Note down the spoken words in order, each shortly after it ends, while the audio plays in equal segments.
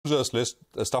losers list,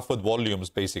 stuff with volumes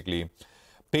basically.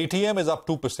 Paytm is up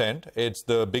 2%. It's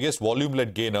the biggest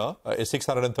volume-led gainer. Is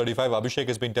 635. Abhishek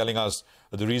has been telling us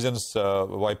the reasons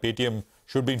why Paytm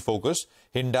should be in focus.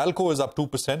 Hindalco is up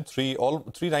 2%,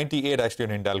 398 actually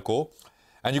on Hindalco.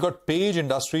 And you got Page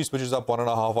Industries, which is up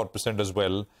 1.5% as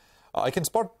well. I can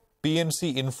spot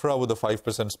PNC Infra with a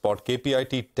 5% spot.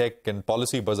 KPIT Tech and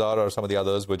Policy Bazaar are some of the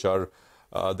others which are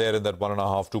there in that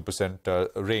 1.5-2%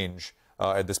 range.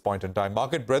 At this point in time.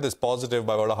 Market breadth is positive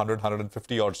by about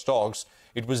 150 odd stocks.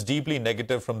 It was deeply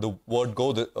negative from the word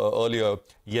go earlier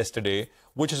yesterday,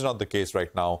 which is not the case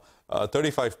right now.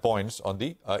 35 points on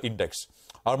the index.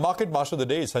 Our market master of the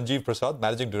day is Sanjeev Prasad,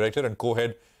 Managing Director and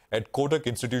Co-Head at Kotak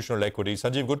Institutional Equities.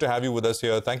 Sanjeev, good to have you with us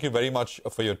here. Thank you very much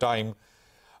for your time.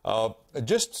 Want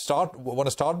to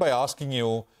start by asking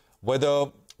you whether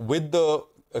with the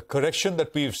correction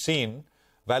that we've seen,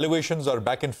 valuations are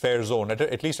back in fair zone,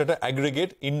 at least at an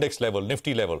aggregate index level,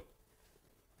 Nifty level.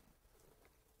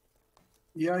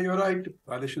 Yeah, you're right.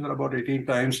 Valuations are about 18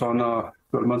 times on a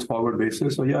 12 months forward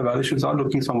basis. So yeah, valuations are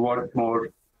looking somewhat more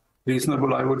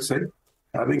reasonable, I would say.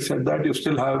 Having said that, you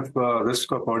still have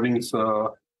risk of earnings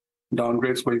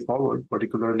downgrades going forward,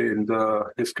 particularly in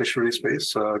the discretionary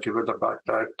space, given the fact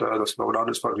that the slowdown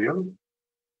is for real.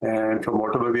 And from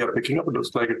whatever we are picking up, it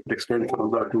looks like it will extend for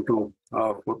another 2 to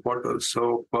 4 quarters.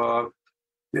 So,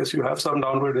 yes, you have some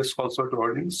downward risk also to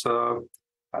earnings.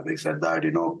 Having said that,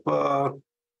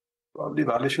 probably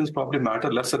valuations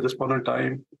matter less at this point in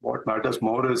time. What matters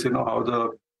more is, how the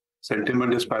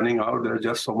sentiment is panning out. There's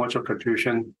just so much of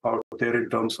confusion out there in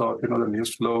terms of, the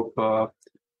news flow.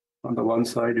 On the one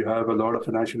side, you have a lot of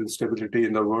financial instability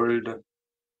in the world.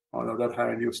 On the other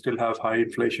hand, you still have high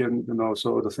inflation,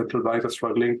 so the central banks are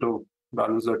struggling to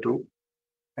balance the two.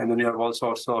 And then you have all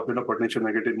sorts of, potential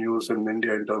negative news in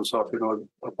India in terms of,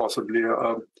 possibly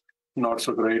a not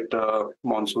so great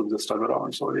monsoon this time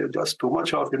around. So there's just too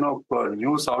much of,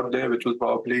 news out there, which will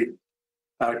probably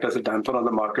act as a damper on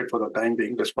the market for the time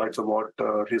being, despite somewhat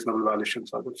reasonable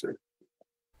valuations, I would say.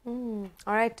 All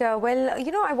right. Well,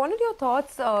 I wanted your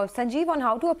thoughts, Sanjeev, on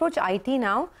how to approach IT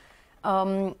now.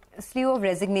 Slew of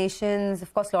resignations,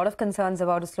 of course, a lot of concerns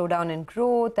about a slowdown in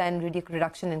growth and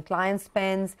reduction in client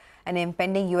spends, an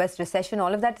impending US recession.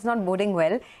 All of that is not boding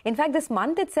well. In fact, this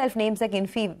month itself, names like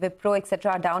Infi, Wipro,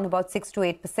 etc. are down about 6 to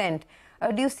 8%.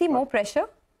 Do you see more pressure?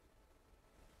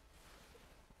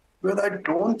 Well, I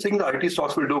don't think the IT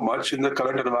stocks will do much in the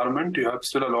current environment. You have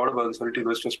still a lot of uncertainty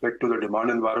with respect to the demand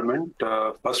environment.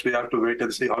 First, we have to wait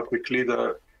and see how quickly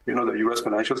the US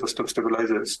financial system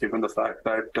stabilizes, given the fact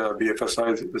that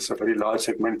BFSI is a very large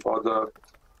segment for the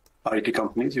IT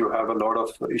companies. You have a lot of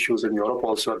issues in Europe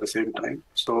also at the same time.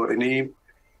 So any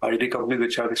IT company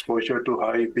which have exposure to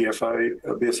high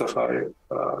BSFI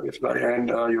and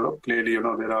Europe, clearly,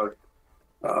 there are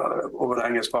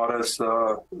overhang as far as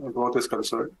growth is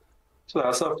concerned. So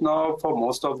as of now, for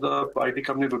most of the IT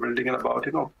companies, we're building in about,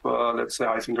 let's say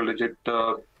high single-digit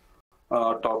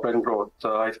top-line growth.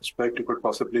 I suspect you could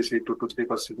possibly see 2 to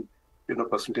 3%,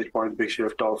 percentage point big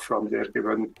shift off from there,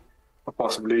 given a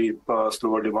possibly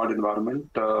slower demand environment.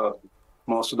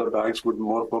 Most of the banks would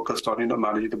more focused on,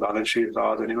 managing the balance sheet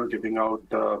rather than, giving out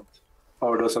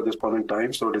orders at this point in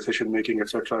time. So decision-making,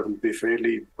 etc., will be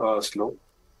fairly slow.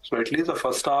 So at least the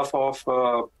first half of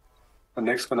the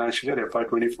next financial year,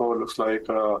 FY24, looks like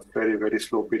a very, very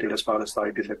slow period as far as the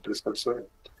IT sector is concerned.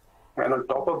 And on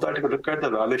top of that, if you look at the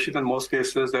valuation, in most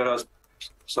cases, they are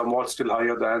somewhat still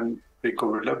higher than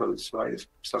pre-COVID levels. So I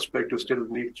suspect you still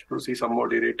need to see some more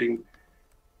derating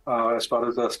as far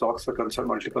as the stocks are concerned,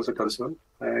 multiples are concerned.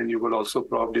 And you will also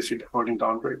probably see earning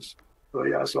downgrades. So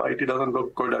yeah, so IT doesn't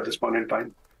look good at this point in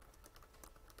time.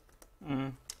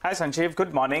 Hi, Sanjeev.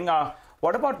 Good morning.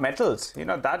 What about metals?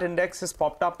 That index has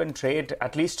popped up in trade,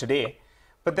 at least today.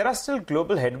 But there are still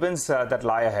global headwinds that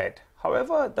lie ahead.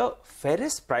 However, the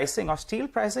ferrous pricing or steel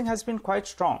pricing has been quite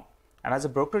strong. And as a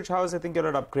brokerage house, I think you're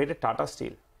an upgraded Tata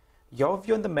Steel. Your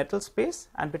view on the metal space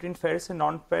and between ferrous and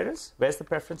non-ferrous, where's the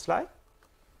preference lie?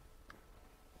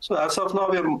 So as of now,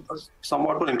 we are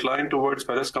somewhat more inclined towards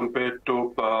ferrous compared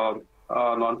to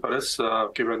non-ferrous,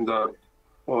 given the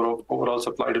overall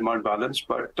supply-demand balance.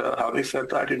 But having said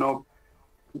that,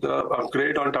 the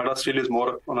upgrade on Tata Steel is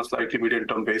more on a slightly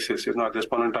medium-term basis. At this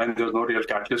point in time, there's no real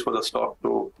catalyst for the stock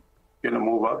to,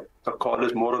 move up. The call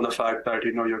is more on the fact that,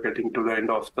 you're getting to the end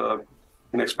of the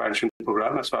expansion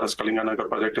program as far as Kalinganagar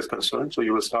project is concerned. So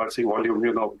you will start seeing volume,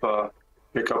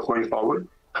 pick up going forward.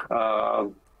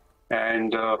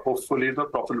 And hopefully the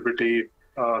profitability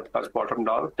has bottomed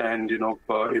out. And,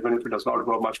 even if it does not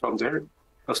grow much from there,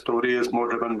 the story is more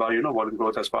driven by, volume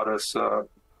growth as far as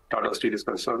Tata Steel is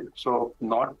concerned. So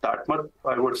not that much,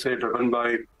 I would say, driven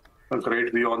by a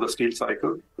great view on the steel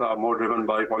cycle, more driven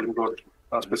by volume growth,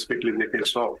 specifically in the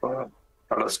case of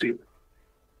Tata Steel.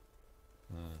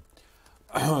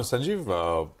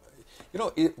 Sanjeev,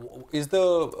 is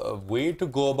the way to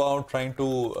go about trying to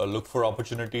look for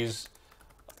opportunities,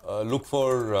 look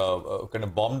for kind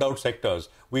of bombed out sectors?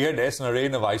 We had S.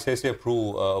 Narain of ICICI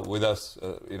Pru with us,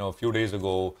 a few days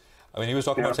ago. I mean, he was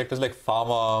talking about sectors like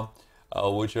pharma,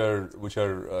 which are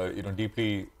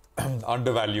deeply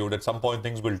undervalued. At some point,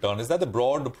 things will turn. Is that the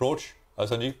broad approach,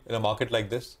 Sanjeev, in a market like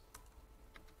this?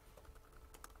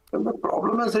 Well, the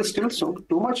problem is there's still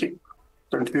too much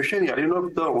confusion here.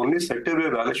 The only sector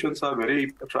where valuations are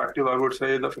very attractive, I would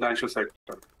say, is the financial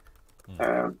sector.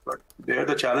 But there,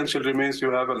 the challenge still remains.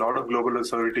 You have a lot of global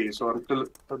uncertainty. So until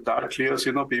that clears,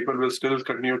 people will still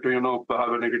continue to,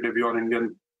 have a negative view on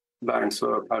Indian banks.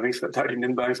 Having said that,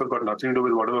 Indian banks have got nothing to do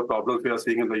with whatever problems we are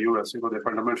seeing in the US. They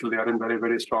fundamentally are in very,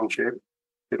 very strong shape.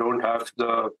 They don't have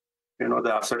the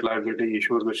asset liability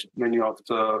issues which many of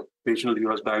the regional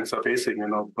US banks are facing.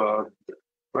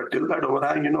 But till that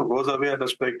overhang, goes away, I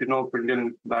suspect,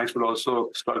 Indian banks will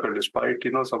also struggle despite,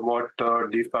 somewhat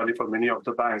deep value for many of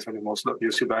the banks. I mean, most of the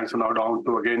PSU banks are now down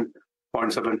to, again,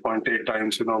 0.7, 0.8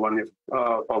 times, 1 year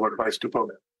forward price to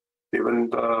book. Even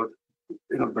the,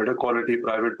 better quality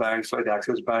private banks like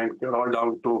Axis Bank, they're all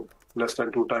down to less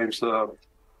than 2 times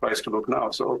price to book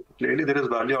now. So clearly there is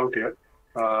value out here.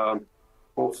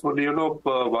 Hopefully,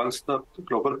 once the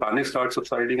global panic starts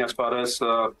subsiding as far as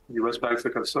US banks are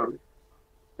concerned,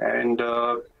 and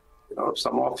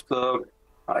some of the,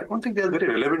 I don't think they're very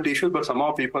relevant issues, but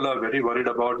somehow people are very worried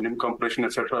about NIM compression,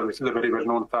 etc., which is a very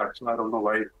well-known fact. So I don't know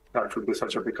why that should be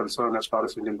such a big concern as far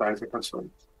as Indian banks are concerned.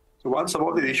 So once some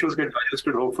of the issues get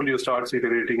digested, hopefully you start seeing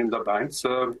rating in the banks.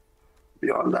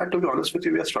 Beyond that, to be honest with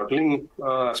you, we are struggling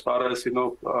as far as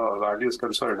value is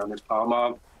concerned. I mean,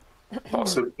 pharma,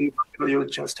 possibly, you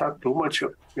just have too much,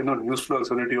 news flow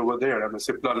uncertainty over there. I mean,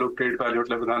 Cipla looked trade value at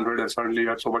 1100 and suddenly you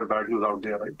had so much bad news out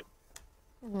there, right?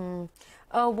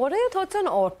 What are your thoughts on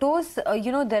autos?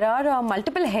 There are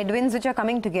multiple headwinds which are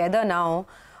coming together now.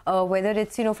 Whether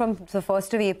it's, from the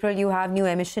 1st of April, you have new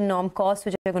emission norm costs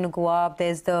which are going to go up.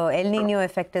 There's the El Nino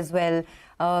effect as well.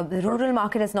 The rural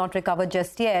market has not recovered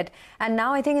just yet. And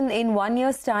now I think in 1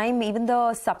 year's time, even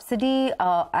the subsidy,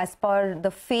 as per the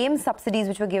FAME subsidies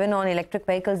which were given on electric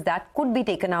vehicles, that could be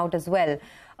taken out as well.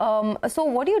 So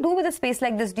what do you do with a space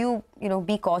like this? Do you,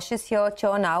 be cautious here,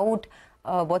 churn out?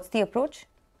 What's the approach?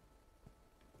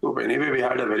 So anyway, we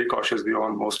had a very cautious view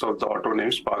on most of the auto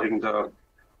names, barring the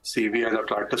CV and the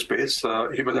tractor space.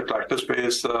 Even the tractor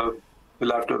space,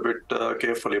 we'll have to be a bit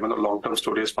careful. Even the long-term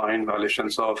story is fine.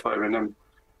 Valuations of M&M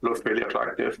look fairly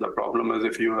attractive. The problem is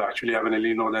if you actually have an El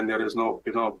Nino, then there is no,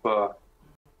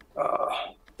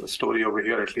 story over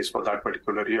here, at least for that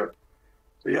particular year.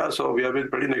 So yeah, so we have been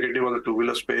pretty negative on the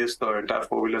two-wheeler space, the entire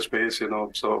four-wheeler space,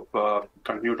 so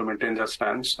continue to maintain that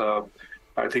stance.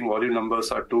 I think volume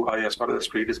numbers are too high as far as the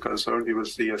street is concerned. You will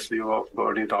see a slew of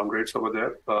earning downgrades over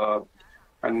there.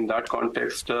 And in that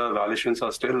context, valuations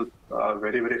are still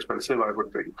very, very expensive, I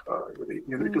would think.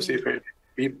 You need to see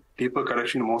deeper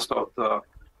correction in most of the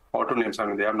auto names. I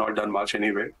mean, they have not done much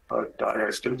anyway, but I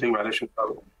still think valuations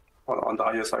are on the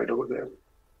higher side over there.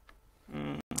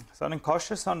 Sounding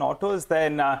cautious on autos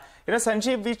then.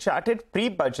 Sanjeev, we chatted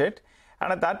pre-budget.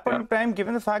 And at that point in time,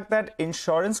 given the fact that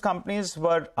insurance companies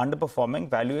were underperforming,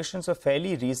 valuations were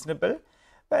fairly reasonable,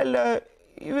 well,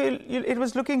 it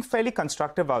was looking fairly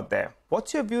constructive out there.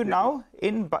 What's your view now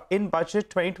in budget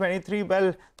 2023?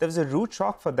 Well, there was a rude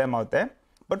shock for them out there.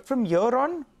 But from here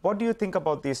on, what do you think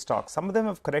about these stocks? Some of them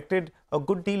have corrected a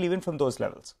good deal even from those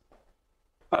levels.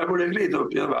 I would agree. The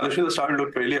valuations are starting to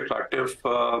look really attractive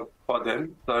for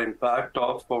them. The impact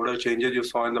of whatever changes you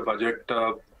saw in the budget,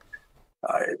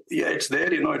 it's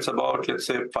there. It's about, let's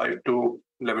say, 5 to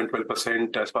 11,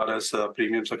 12% as far as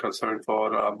premiums are concerned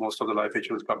for most of the life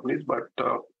insurance companies. But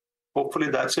hopefully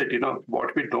that's it.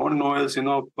 What we don't know is,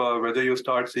 whether you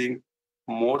start seeing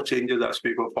more changes as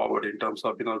we go forward in terms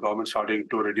of, government starting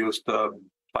to reduce the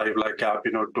 5 lakh cap,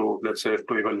 to, let's say,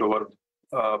 to even lower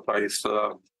price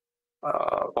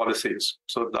policies.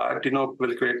 So that,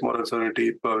 will create more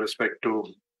uncertainty with respect to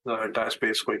the entire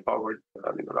space going forward.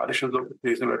 I mean, the valuations look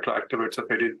reasonably attractive. It's a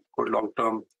very good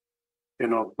long-term,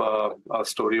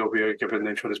 story over here, given the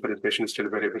insurance penetration is still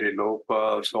very, very low.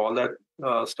 So all that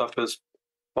stuff is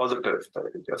positive.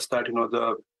 Just that,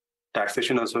 the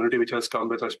taxation uncertainty which has come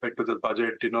with respect to the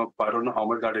budget, I don't know how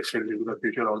much that extends into the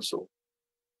future also.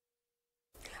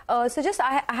 So just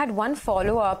I had one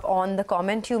follow-up on the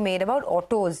comment you made about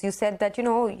autos. You said that,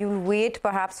 you'll wait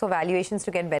perhaps for valuations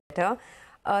to get better.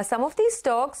 some of these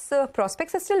stocks,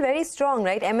 prospects are still very strong,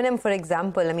 right? M&M, for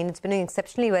example, I mean, it's been doing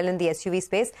exceptionally well in the SUV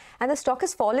space, and the stock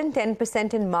has fallen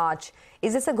 10% in March.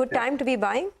 Is this a good time to be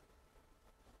buying?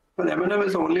 Well, M&M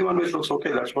is the only one which looks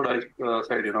okay. That's what I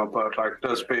said,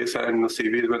 tractor space and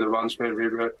CVs were the ones where we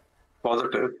were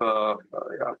positive.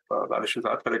 Valuations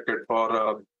are corrected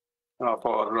for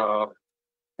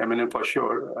M&M for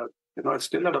sure. It's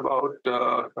still at about,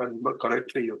 if I remember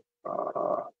correctly,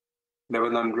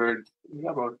 1100,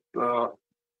 about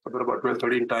 12,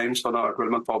 13 times on a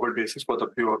 12-month forward basis for the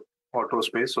pure auto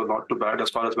space. So not too bad as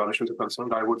far as valuations are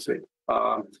concerned, I would say.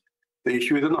 The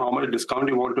issue isn't how much discount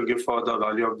you want to give for the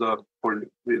value of the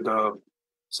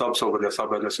subs over there,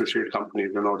 sub and associate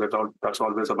companies. That's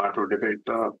always a matter of debate.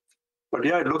 But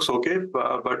yeah, it looks okay.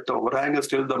 But the overhang is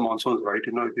still the monsoons, right?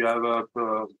 If you have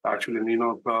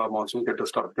monsoons get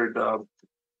disrupted,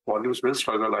 volumes will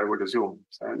struggle, I would assume.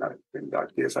 And in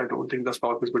that case, I don't think the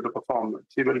stock is going to perform.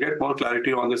 See, we'll get more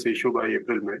clarity on this issue by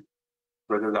April, May,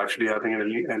 whether it's actually having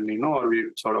an El Nino or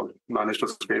we sort of managed to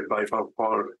scrape by for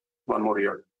one more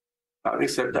year. Having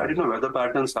said that, weather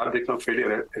patterns have become fairly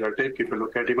erratic. If you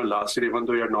look at even last year, even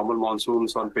though you had normal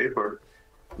monsoons on paper,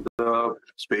 the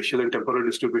spatial and temporal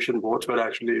distribution both were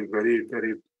actually very,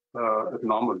 very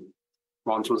normal.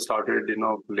 Monsoon started,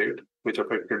 late, which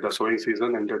affected the sowing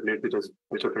season, and then late,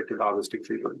 which affected the harvesting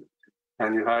season.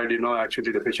 And you had,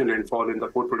 actually deficient rainfall in the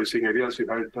food-producing areas. You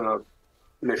had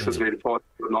excess rainfall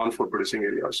in the non-food producing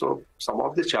areas. So some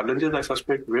of the challenges, I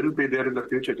suspect, will be there in the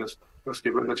future, just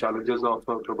given the challenges of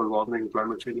global warming,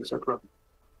 climate change, etc.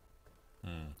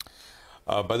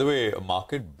 By the way,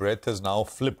 market breadth has now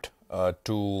flipped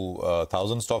to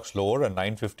 1,000 stocks lower and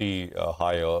 950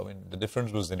 higher. I mean, the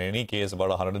difference was in any case about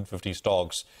 150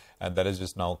 stocks, and that has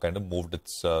just now kind of moved.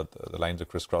 The lines are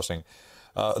crisscrossing.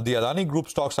 The Adani Group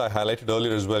stocks I highlighted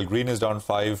earlier as well. Green is down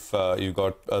 5. You've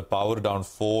got Power down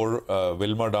 4,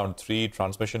 Wilmar down 3,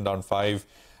 Transmission down 5,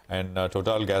 and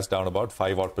Total Gas down about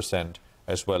 5%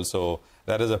 as well. So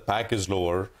that is a pack is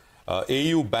lower.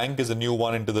 AU Bank is a new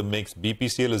one into the mix.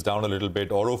 BPCL is down a little bit.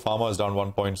 Oro Pharma is down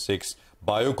 1.6.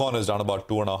 Biocon is down about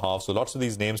 2.5. So lots of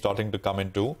these names starting to come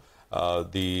into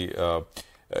the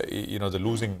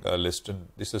losing list, and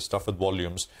this is stuff with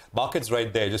volumes. Market's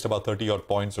right there, just about 30 odd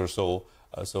points or so.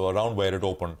 So around where it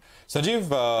opened.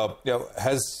 Sanjeev,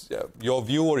 has your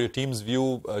view or your team's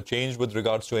view changed with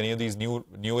regards to any of these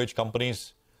new age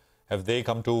companies? Have they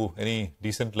come to any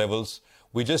decent levels?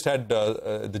 We just had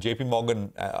the JP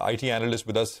Morgan IT analyst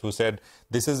with us who said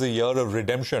this is a year of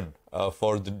redemption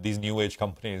for these new age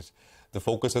companies. The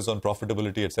focus is on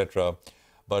profitability, etc.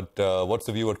 But what's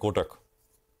the view at Kotak?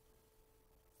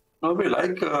 No, we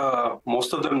like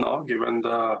most of them now, given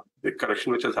the big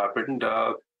correction which has happened.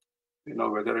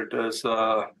 Whether it is,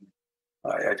 I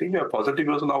think we have positive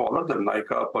views on all of them.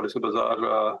 Nykaa,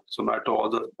 Policybazaar,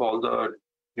 Zomato, all the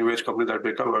new age companies that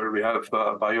we cover, we have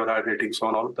buy or add ratings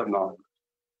on all of them now.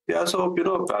 Yeah, so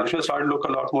valuations started to look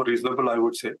a lot more reasonable, I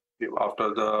would say,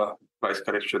 after the price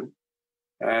correction.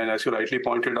 And as you rightly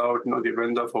pointed out,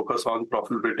 given the focus on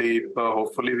profitability,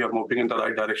 hopefully we are moving in the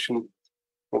right direction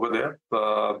over there.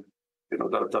 The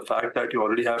fact that you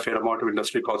already have a fair amount of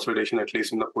industry consolidation, at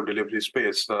least in the food delivery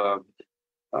space,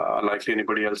 unlikely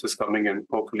anybody else is coming in.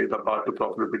 Hopefully the path to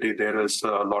profitability there is a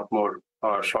lot more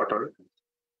shorter.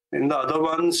 In the other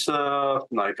ones,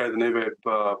 Nykaa is anyway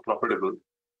profitable.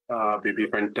 BB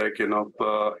Fintech,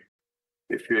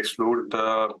 if you exclude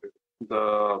the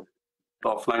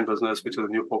offline business, which is a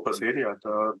new focus area,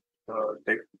 the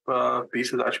tech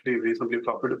piece is actually reasonably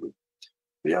profitable.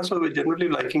 Yeah, so we're generally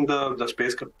liking the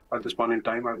space at this point in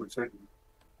time, I would say.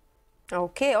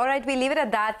 Okay, all right, we leave it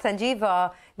at that.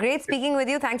 Sanjeev, great speaking with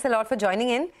you. Thanks a lot for joining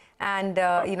in and,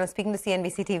 speaking to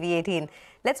CNBC-TV18.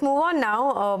 Let's move on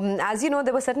now. As you know,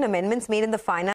 there were certain amendments made in the finance